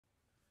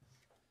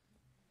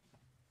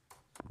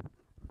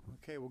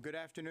Okay, well, good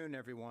afternoon,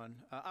 everyone.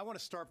 I want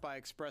to start by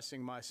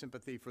expressing my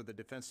sympathy for the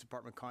Defense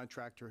Department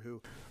contractor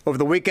who, over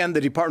the weekend,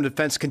 the Department of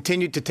Defense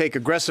continued to take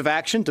aggressive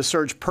action to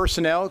surge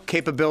personnel,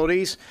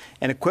 capabilities,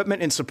 and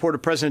equipment in support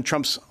of President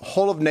Trump's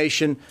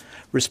whole-of-nation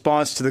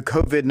response to the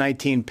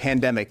COVID-19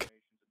 pandemic.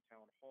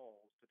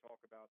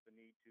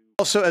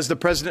 Also, as the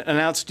president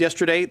announced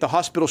yesterday, the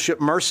hospital ship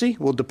Mercy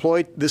will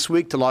deploy this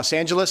week to Los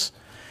Angeles.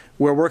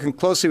 We're working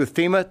closely with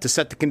FEMA to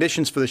set the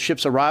conditions for the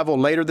ship's arrival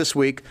later this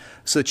week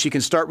so that she can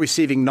start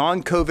receiving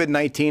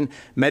non-COVID-19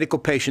 medical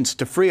patients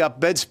to free up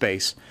bed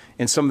space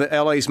in some of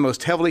the LA's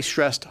most heavily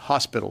stressed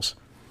hospitals.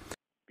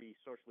 Be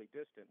socially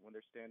distant when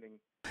they're standing.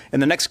 In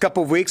the next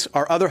couple of weeks,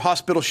 our other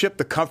hospital ship,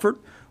 the Comfort,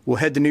 will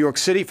head to New York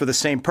City for the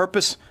same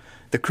purpose.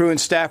 The crew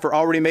and staff are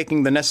already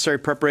making the necessary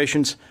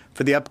preparations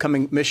for the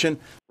upcoming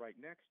mission. Right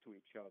next to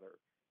each other.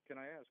 Can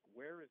I ask,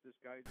 where is this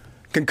guy?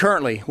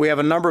 Concurrently, we have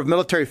a number of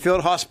military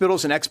field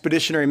hospitals and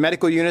expeditionary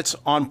medical units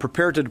on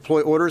prepare to deploy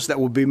orders that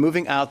will be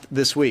moving out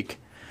this week.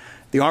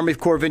 The Army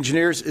Corps of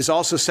Engineers is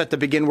also set to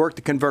begin work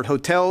to convert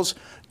hotels,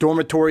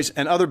 dormitories,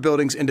 and other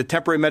buildings into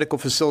temporary medical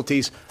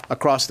facilities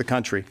across the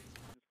country.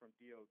 From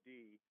DOD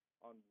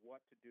on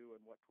what to do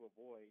and what to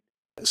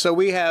avoid. So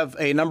we have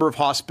a number of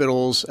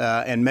hospitals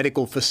and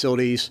medical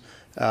facilities,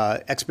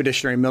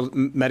 expeditionary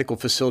medical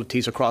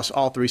facilities across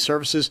all three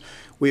services.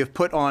 We have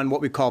put on what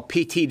we call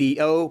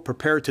PTDO,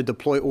 Prepared to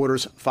Deploy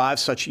Orders, 5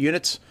 such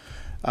units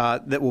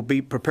that will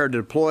be prepared to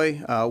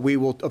deploy. We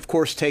will, of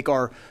course, take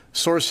our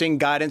sourcing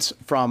guidance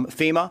from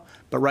FEMA,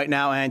 but right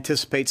now I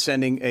anticipate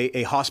sending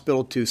a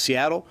hospital to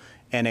Seattle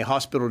and a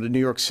hospital to New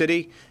York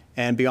City.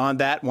 And beyond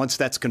that, once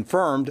that's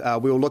confirmed,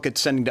 we will look at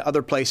sending to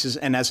other places.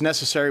 And as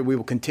necessary, we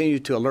will continue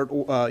to alert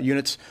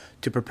units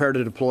to prepare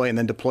to deploy and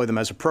then deploy them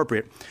as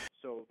appropriate.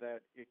 So that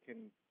it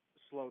can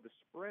slow the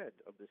spread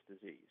of this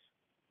disease.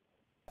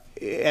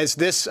 As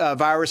this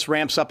virus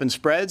ramps up and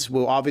spreads,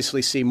 we'll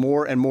obviously see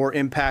more and more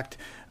impact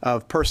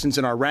of persons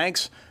in our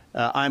ranks.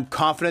 I'm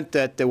confident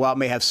that while it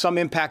may have some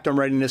impact on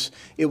readiness,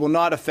 it will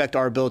not affect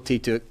our ability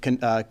to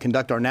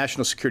conduct our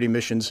national security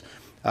missions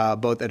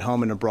both at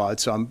home and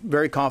abroad. So I'm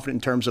very confident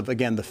in terms of,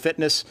 again, the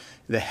fitness,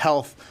 the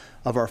health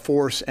of our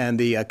force, and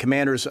the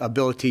commander's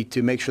ability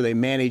to make sure they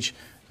manage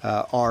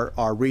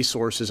our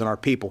resources and our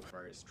people.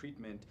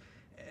 Treatment,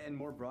 and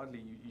more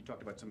broadly, you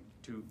talked about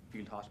 2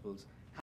 field hospitals.